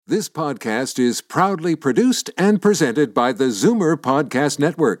This podcast is proudly produced and presented by the Zoomer Podcast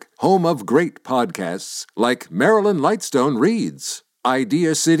Network, home of great podcasts like Marilyn Lightstone Reads,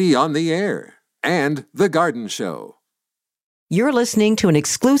 Idea City on the Air, and The Garden Show. You're listening to an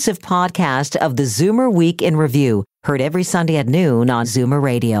exclusive podcast of the Zoomer Week in Review, heard every Sunday at noon on Zoomer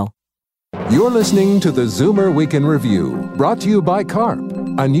Radio. You're listening to the Zoomer Week in Review, brought to you by CARP,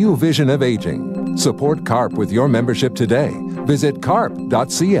 a new vision of aging. Support CARP with your membership today. Visit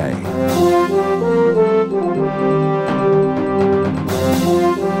carp.ca.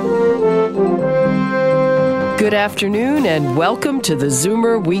 Good afternoon and welcome to the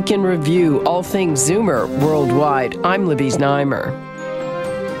Zoomer Week in Review, all things Zoomer worldwide. I'm Libby Znaimer.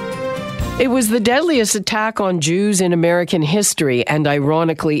 It was the deadliest attack on Jews in American history, and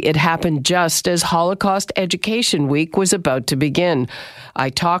ironically, it happened just as Holocaust Education Week was about to begin. I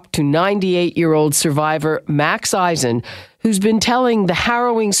talked to 98-year-old survivor Max Eisen, who's been telling the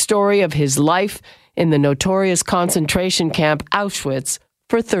harrowing story of his life in the notorious concentration camp Auschwitz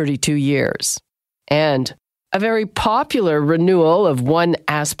for 32 years. And a very popular renewal of one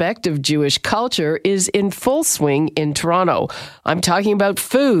aspect of Jewish culture is in full swing in Toronto. I'm talking about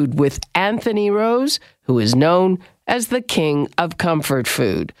food with Anthony Rose, who is known as the king of comfort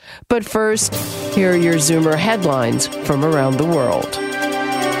food. But first, here are your Zoomer headlines from around the world.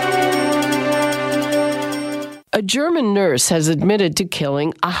 A German nurse has admitted to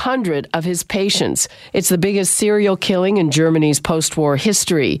killing 100 of his patients. It's the biggest serial killing in Germany's post-war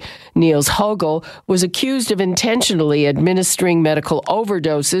history. Niels Hogel was accused of intentionally administering medical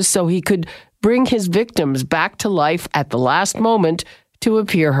overdoses so he could bring his victims back to life at the last moment to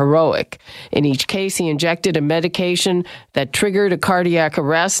appear heroic. In each case, he injected a medication that triggered a cardiac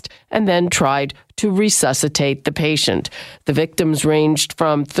arrest and then tried to resuscitate the patient. The victims ranged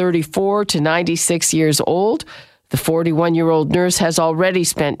from 34 to 96 years old. The 41-year-old nurse has already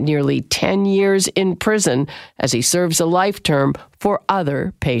spent nearly 10 years in prison as he serves a life term for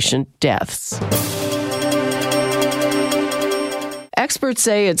other patient deaths. Experts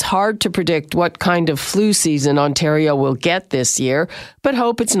say it's hard to predict what kind of flu season Ontario will get this year, but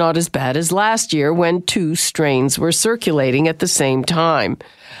hope it's not as bad as last year when 2 strains were circulating at the same time.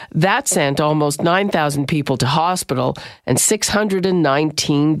 That sent almost 9,000 people to hospital, and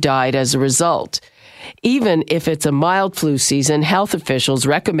 619 died as a result. Even if it's a mild flu season, health officials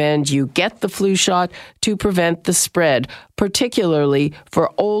recommend you get the flu shot to prevent the spread, particularly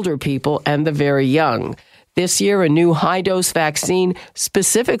for older people and the very young. This year, a new high-dose vaccine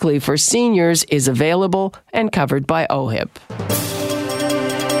specifically for seniors is available and covered by OHIP.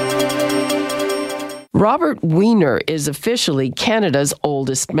 Robert Wiener is officially Canada's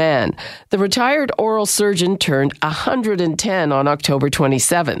oldest man. The retired oral surgeon turned 110 on October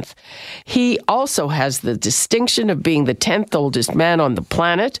 27th. He also has the distinction of being the 10th oldest man on the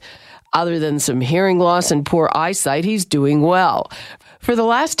planet. Other than some hearing loss and poor eyesight, he's doing well. For the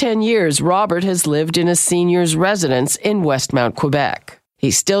last 10 years, Robert has lived in a senior's residence in Westmount, Quebec. He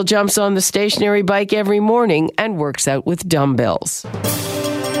still jumps on the stationary bike every morning and works out with dumbbells.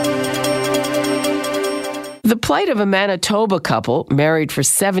 The plight of a Manitoba couple, married for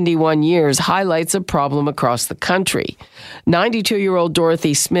 71 years, highlights a problem across the country. 92-year-old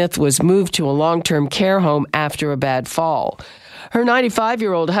Dorothy Smith was moved to a long-term care home after a bad fall. Her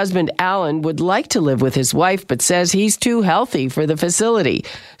 95-year-old husband, Alan, would like to live with his wife, but says he's too healthy for the facility.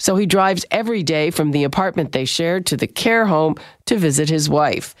 So he drives every day from the apartment they shared to the care home to visit his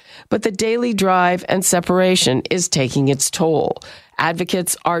wife. But the daily drive and separation is taking its toll.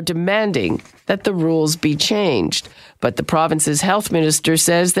 Advocates are demanding that the rules be changed. But the province's health minister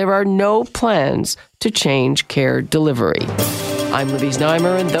says there are no plans to change care delivery. I'm Libby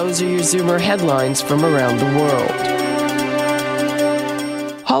Znaimer, and those are your Zoomer headlines from around the world.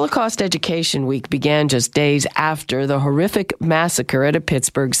 Holocaust Education Week began just days after the horrific massacre at a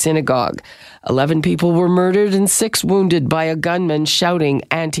Pittsburgh synagogue. 11 people were murdered and 6 wounded by a gunman shouting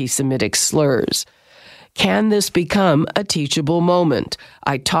anti-Semitic slurs. Can this become a teachable moment?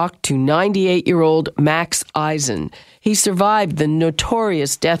 I talked to 98-year-old Max Eisen. He survived the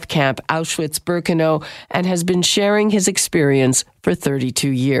notorious death camp Auschwitz-Birkenau and has been sharing his experience for 32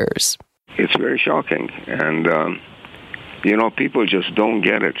 years. It's very shocking, and people just don't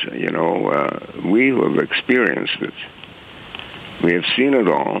get it. We who have experienced it, we have seen it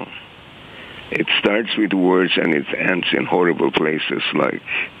all. It starts with words and it ends in horrible places like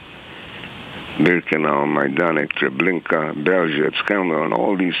Birkenau, Majdanek, Treblinka, Belzec, Skanderborg, and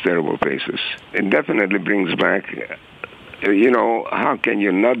all these terrible places. It definitely brings back, how can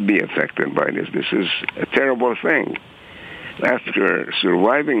you not be affected by this? This is a terrible thing. After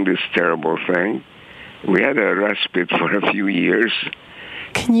surviving this terrible thing, we had a respite for a few years,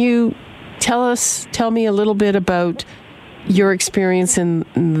 Can you tell me a little bit about your experience in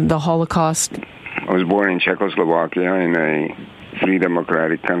the Holocaust? I was born in Czechoslovakia in a free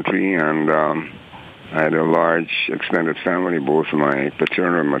democratic country, and I had a large extended family, both my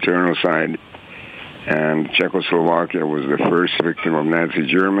paternal and maternal side. And Czechoslovakia was the first victim of Nazi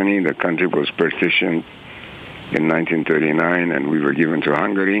Germany. The country was partitioned in 1939, and we were given to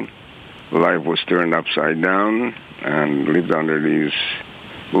Hungary. Life was turned upside down and lived under these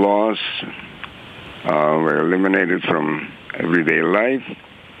laws. Were eliminated from everyday life.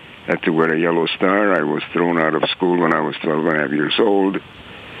 Had to wear a yellow star. I was thrown out of school when I was 12 and a half years old.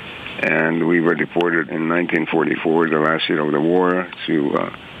 And we were deported in 1944, the last year of the war,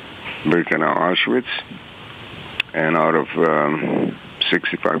 to Birkenau, Auschwitz. And out of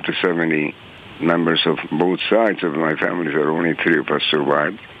 65 to 70 members of both sides of my family, there were only 3 of us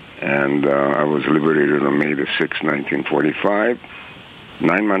survived. And I was liberated on May the 6th, 1945.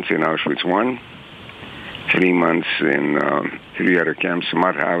 9 months in Auschwitz I. 3 months in 3 other camps,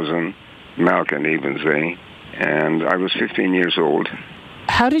 Mauthausen, Malk, and Ebensee. And I was 15 years old.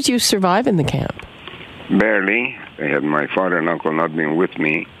 How did you survive in the camp? Barely. They had my father and uncle not been with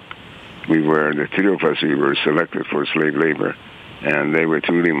me. The 3 of us, we were selected for slave labor. And they were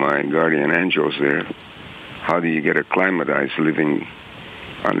truly my guardian angels there. How do you get acclimatized living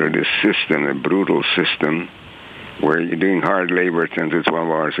under this system, a brutal system, where you're doing hard labor 10 to 12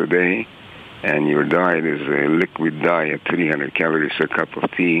 hours a day, and your diet is a liquid diet, 300 calories a cup of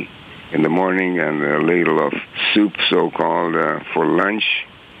tea in the morning, and a ladle of soup, so-called, for lunch,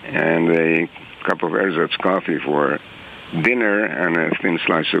 and a cup of ersatz coffee for dinner, and a thin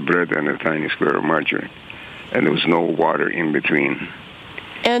slice of bread and a tiny square of margarine. And there was no water in between.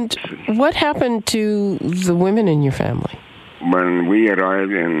 And what happened to the women in your family? When we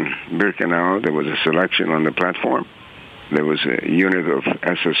arrived in Birkenau, there was a selection on the platform. There was a unit of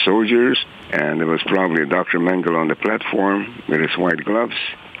SS soldiers, and there was probably Dr. Mengele on the platform with his white gloves.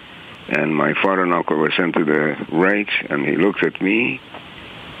 And my father and uncle were sent to the right, and he looked at me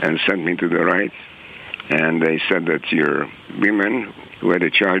and sent me to the right. And they said that your women who had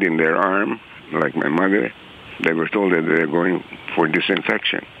a child in their arm, like my mother, they were told that they were going for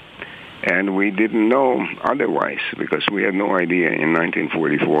disinfection. And we didn't know otherwise, because we had no idea in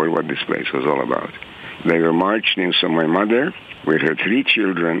 1944 what this place was all about. They were marched in, so my mother, with her 3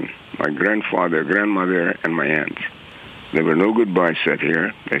 children, my grandfather, grandmother, and my aunt. There were no goodbyes said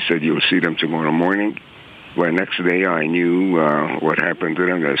here. They said, you'll see them tomorrow morning. Well, next day I knew what happened to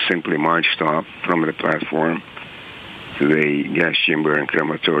them. They simply marched off from the platform to the gas chamber and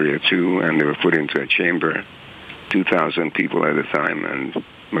crematoria too, and they were put into a chamber, 2,000 people at a time, and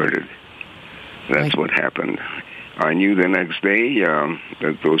murdered. That's what happened. I knew the next day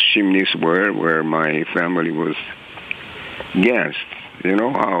that those chimneys were where my family was gassed. You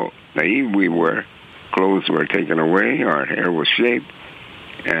know how naive we were. Clothes were taken away, our hair was shaved,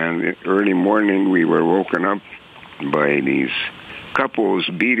 and early morning we were woken up by these couples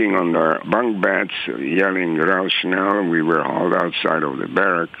beating on our bunk beds, yelling, "Raus schnell," and we were hauled outside of the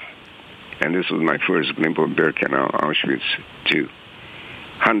barrack. And this was my first glimpse of Birkenau, Auschwitz II.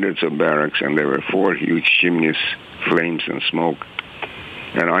 Hundreds of barracks, and there were 4 huge chimneys, flames and smoke.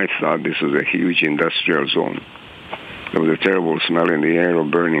 And I thought this was a huge industrial zone. There was a terrible smell in the air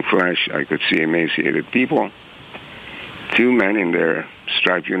of burning flesh. I could see emaciated people. 2 men in their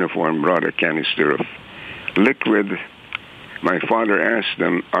striped uniform brought a canister of liquid. My father asked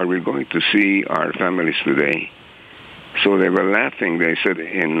them, "Are we going to see our families today?" So they were laughing. They said,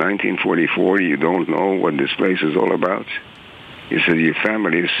 "In 1944, you don't know what this place is all about?" He said, "Your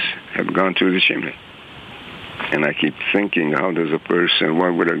families have gone through the chimney." And I keep thinking, why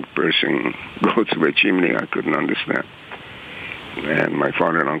would a person go through a chimney? I couldn't understand. And my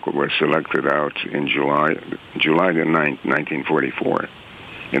father and uncle were selected out in July the 9th, 1944.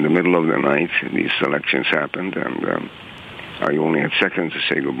 In the middle of the night, these selections happened, and I only had seconds to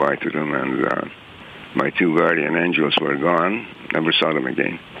say goodbye to them, and my 2 guardian angels were gone. Never saw them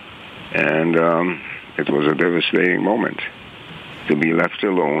again. And it was a devastating moment to be left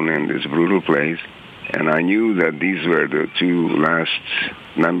alone in this brutal place. And I knew that these were the 2 last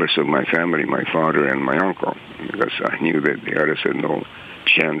members of my family, my father and my uncle, because I knew that the others had no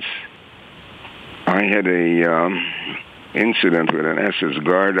chance. I had a incident with an SS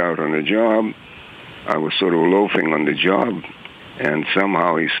guard out on the job. I was sort of loafing on the job, and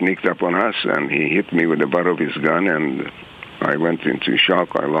somehow he sneaked up on us, and he hit me with the butt of his gun, and I went into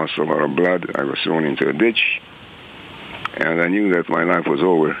shock. I lost a lot of blood. I was thrown into a ditch, and I knew that my life was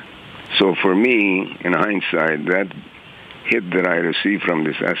over. So for me, in hindsight, that hit that I received from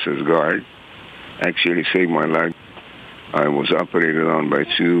this SS guard actually saved my life. I was operated on by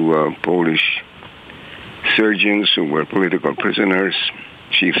two Polish surgeons who were political prisoners.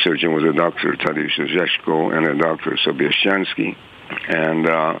 Chief surgeon was a Dr. Tadeusz Rzeszko and a Dr. Sobieszczanski. And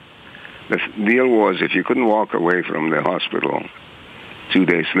the deal was if you couldn't walk away from the hospital, 2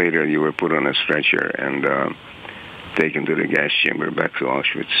 days later you were put on a stretcher and taken to the gas chamber back to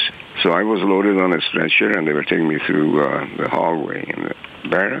Auschwitz. So I was loaded on a stretcher, and they were taking me through the hallway in the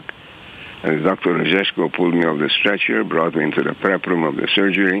barrack. And Dr. Rzeszko pulled me off the stretcher, brought me into the prep room of the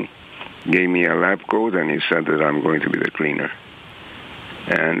surgery, gave me a lab coat, and he said that I'm going to be the cleaner.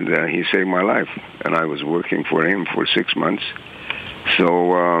 And he saved my life, and I was working for him for 6 months.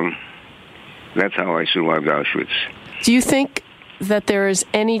 So that's how I survived Auschwitz. Do you think that there is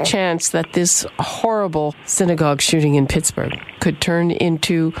any chance that this horrible synagogue shooting in Pittsburgh could turn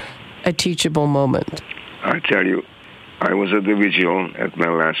into a teachable moment? I tell you, I was at the vigil at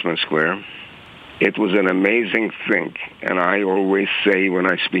Manlasman Square. It was an amazing thing, and I always say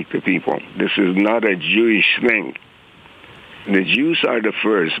when I speak to people, this is not a Jewish thing. The Jews are the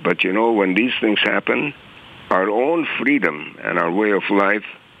first, but you know, when these things happen, our own freedom and our way of life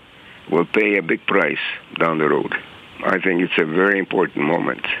will pay a big price down the road. I think it's a very important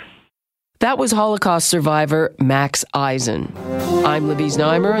moment. That was Holocaust survivor Max Eisen. I'm Libby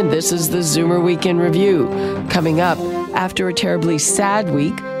Znaimer, and this is the Zoomer Week in Review. Coming up, after a terribly sad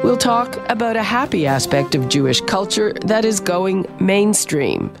week, we'll talk about a happy aspect of Jewish culture that is going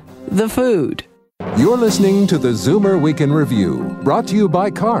mainstream: the food. You're listening to the Zoomer Week in Review, brought to you by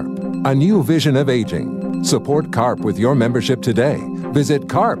CARP, a new vision of aging. Support CARP with your membership today. Visit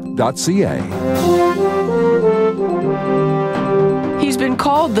carp.ca. He's been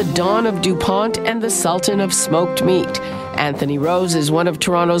called the Don of DuPont and the Sultan of Smoked Meat. Anthony Rose is one of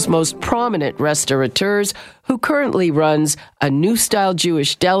Toronto's most prominent restaurateurs who currently runs a new-style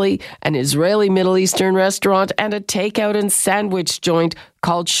Jewish deli, an Israeli Middle Eastern restaurant, and a takeout and sandwich joint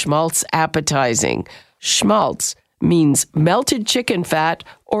called Schmaltz Appetizing. Schmaltz means melted chicken fat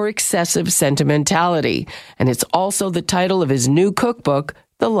or excessive sentimentality, and it's also the title of his new cookbook,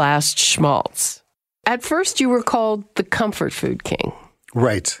 The Last Schmaltz. At first, you were called the Comfort Food King.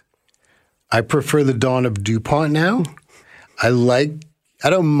 Right. I prefer the Dawn of DuPont now. I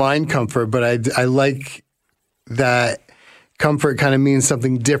don't mind comfort, but I like that comfort kind of means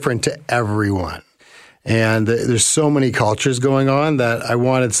something different to everyone. And there's so many cultures going on that I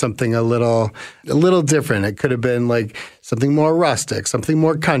wanted something a little different. It could have been like something more rustic, something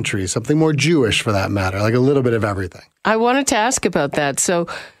more country, something more Jewish for that matter, like a little bit of everything. I wanted to ask about that. So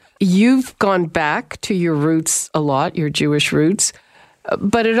you've gone back to your roots a lot, your Jewish roots,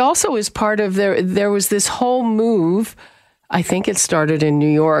 but it also is part of there was this whole move, I think it started in New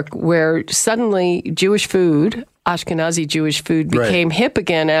York, where suddenly Jewish food, Ashkenazi Jewish food, became hip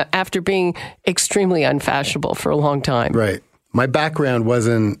again after being extremely unfashionable for a long time. Right. My background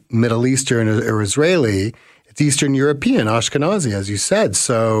wasn't Middle Eastern or Israeli. It's Eastern European, Ashkenazi, as you said.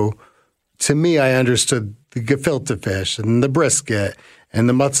 So to me, I understood the gefilte fish and the brisket and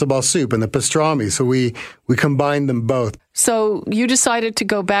the matzo ball soup and the pastrami. So we combined them both. So you decided to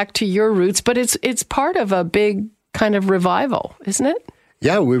go back to your roots, but it's part of a big kind of revival, isn't it?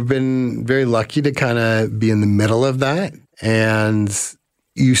 Yeah, we've been very lucky to kind of be in the middle of that. And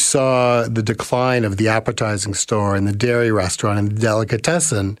you saw the decline of the appetizing store and the dairy restaurant and the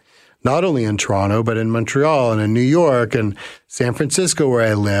delicatessen, not only in Toronto, but in Montreal and in New York and San Francisco where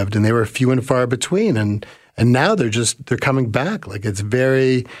I lived. And they were few and far between. And now they're coming back. Like it's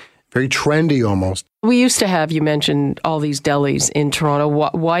very, very trendy almost. We used to have, you mentioned all these delis in Toronto.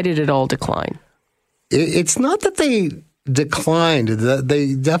 Why did it all decline? It's not that they declined.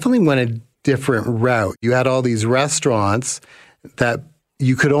 They definitely went a different route. You had all these restaurants that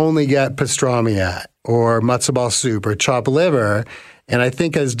you could only get pastrami at, or matzo ball soup, or chopped liver. And I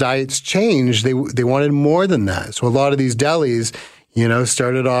think as diets changed, they wanted more than that. So a lot of these delis,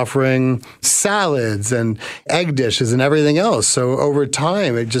 started offering salads and egg dishes and everything else. So over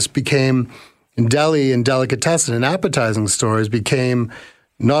time, it just became, deli and delicatessen and appetizing stores became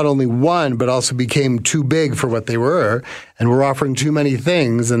not only one, but also became too big for what they were, and were offering too many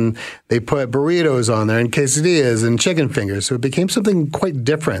things, and they put burritos on there and quesadillas and chicken fingers. So it became something quite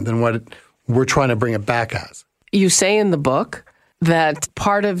different than what we're trying to bring it back as. You say in the book that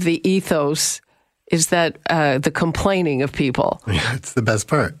part of the ethos is that the complaining of people. Yeah, it's the best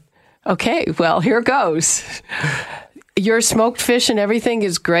part. Okay, well, here goes. Your smoked fish and everything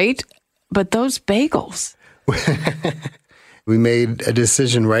is great, but those bagels. We made a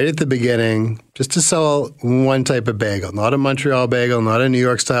decision right at the beginning just to sell one type of bagel, not a Montreal bagel, not a New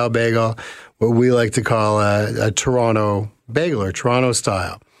York style bagel, what we like to call a Toronto bagel or Toronto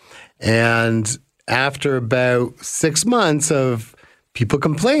style. And after about 6 months of people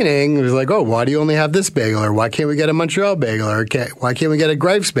complaining, it was like, oh, why do you only have this bagel? Or why can't we get a Montreal bagel? Or why can't we get a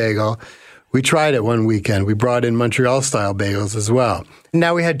Greif's bagel? We tried it one weekend. We brought in Montreal-style bagels as well.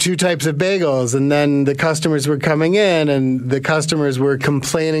 Now we had 2 types of bagels, and then the customers were coming in, and the customers were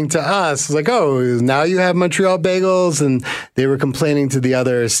complaining to us, like, oh, now you have Montreal bagels, and they were complaining to the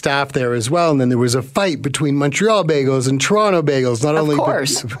other staff there as well. And then there was a fight between Montreal bagels and Toronto bagels,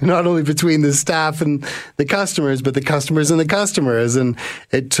 not only between the staff and the customers, but the customers and the customers. And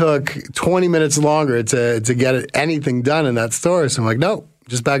it took 20 minutes longer to get anything done in that store. So I'm like, no.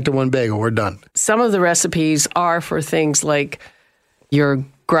 Just back to one bagel. We're done. Some of the recipes are for things like your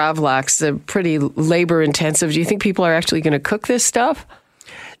gravlax, they're pretty labor intensive. Do you think people are actually going to cook this stuff?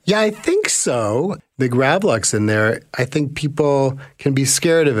 Yeah, I think so. The gravlax in there, I think people can be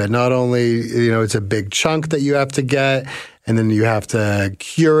scared of it. Not only, it's a big chunk that you have to get, and then you have to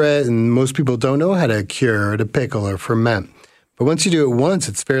cure it. And most people don't know how to cure or to pickle or ferment. But once you do it once,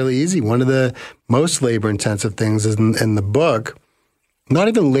 it's fairly easy. One of the most labor intensive things is in the book. Not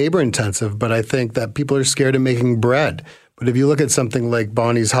even labor intensive, but I think that people are scared of making bread. But if you look at something like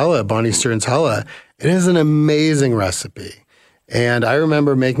Bonnie Stern's challah, it is an amazing recipe. And I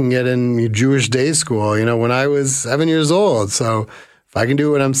remember making it in Jewish day school, when I was 7 years old. So if I can do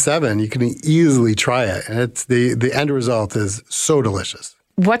it when I'm 7, you can easily try it. And it's the end result is so delicious.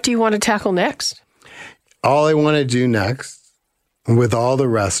 What do you want to tackle next? All I want to do next with all the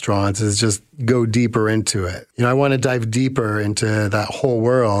restaurants is just go deeper into it. I want to dive deeper into that whole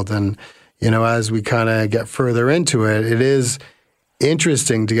world. And, as we kind of get further into it, it is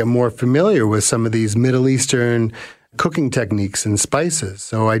interesting to get more familiar with some of these Middle Eastern cooking techniques and spices.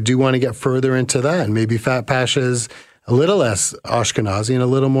 So I do want to get further into that. And maybe Fat Pasha's a little less Ashkenazi and a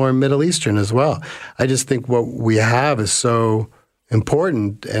little more Middle Eastern as well. I just think what we have is so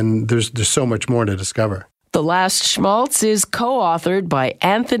important, and there's so much more to discover. The Last Schmaltz is co-authored by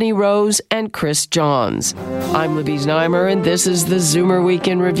Anthony Rose and Chris Johns. I'm Libby Znaimer, and this is the Zoomer Week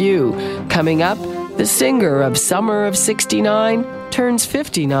in Review. Coming up, the singer of Summer of '69 turns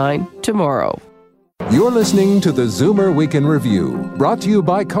 59 tomorrow. You're listening to the Zoomer Week in Review, brought to you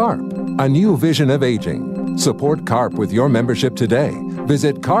by CARP, a new vision of aging. Support CARP with your membership today.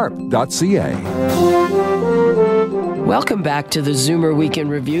 Visit carp.ca. Welcome back to the Zoomer Week in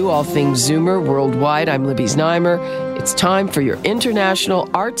Review, all things Zoomer worldwide. I'm Libby Znaimer. It's time for your International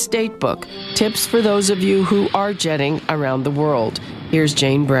Arts Datebook, tips for those of you who are jetting around the world. Here's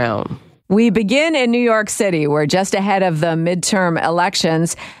Jane Brown. We begin in New York City, where just ahead of the midterm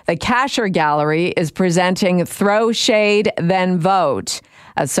elections, the Kasher Gallery is presenting Throw Shade, Then Vote,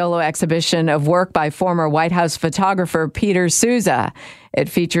 a solo exhibition of work by former White House photographer Peter Souza. It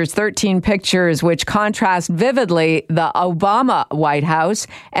features 13 pictures which contrast vividly the Obama White House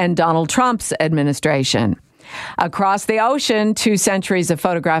and Donald Trump's administration. Across the ocean, 2 centuries of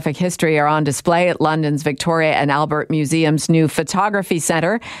photographic history are on display at London's Victoria and Albert Museum's new photography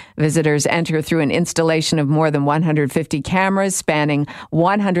center. Visitors enter through an installation of more than 150 cameras spanning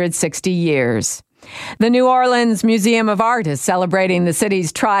 160 years. The New Orleans Museum of Art is celebrating the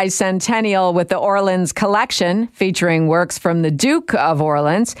city's tricentennial with the Orleans Collection, featuring works from the Duke of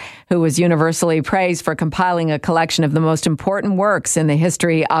Orleans, who was universally praised for compiling a collection of the most important works in the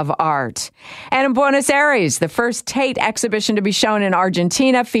history of art. And in Buenos Aires, the first Tate exhibition to be shown in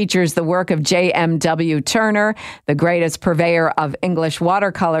Argentina features the work of J.M.W. Turner, the greatest purveyor of English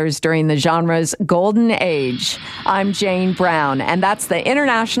watercolors during the genre's golden age. I'm Jane Brown, and that's the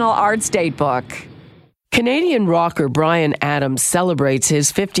International Arts Datebook. Canadian rocker Bryan Adams celebrates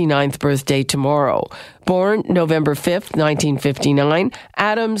his 59th birthday tomorrow. Born November 5th, 1959,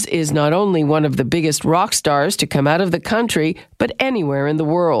 Adams is not only one of the biggest rock stars to come out of the country, but anywhere in the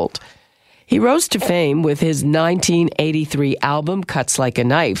world. He rose to fame with his 1983 album Cuts Like a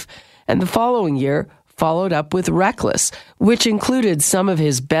Knife, and the following year followed up with Reckless, which included some of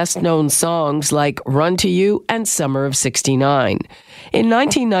his best-known songs like Run to You and Summer of '69. In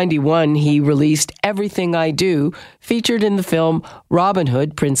 1991, he released Everything I Do, featured in the film Robin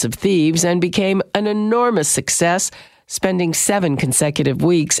Hood, Prince of Thieves, and became an enormous success, spending 7 consecutive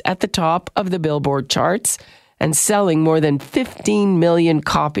weeks at the top of the Billboard charts and selling more than 15 million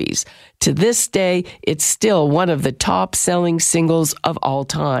copies. To this day, it's still one of the top-selling singles of all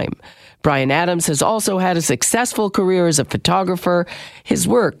time. Bryan Adams has also had a successful career as a photographer. His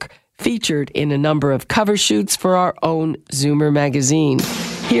work featured in a number of cover shoots for our own Zoomer magazine.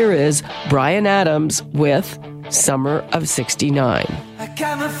 Here is Bryan Adams with Summer of '69. I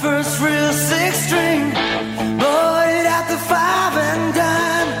got my first real 6-string, bought it at the 5 and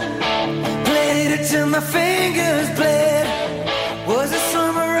dime, played it till my fingers bled, was the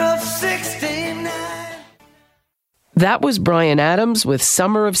summer of '69. That was Bryan Adams with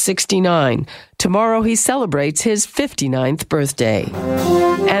Summer of '69. Tomorrow he celebrates his 59th birthday.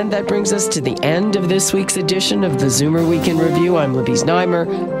 And that brings us to the end of this week's edition of the Zoomer Week in Review. I'm Libby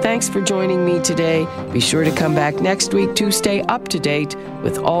Znaimer. Thanks for joining me today. Be sure to come back next week to stay up to date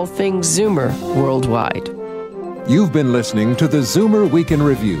with all things Zoomer worldwide. You've been listening to the Zoomer Week in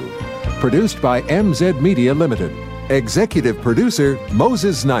Review, produced by MZ Media Limited. Executive producer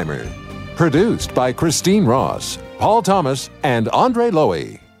Moses Znaimer. Produced by Christine Ross, Paul Thomas, and Andre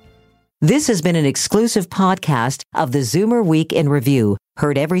Lowy. This has been an exclusive podcast of the Zoomer Week in Review,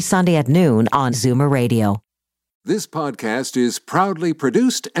 heard every Sunday at noon on Zoomer Radio. This podcast is proudly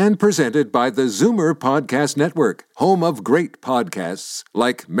produced and presented by the Zoomer Podcast Network, home of great podcasts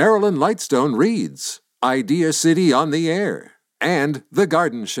like Marilyn Lightstone Reads, Idea City on the Air, and The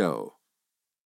Garden Show.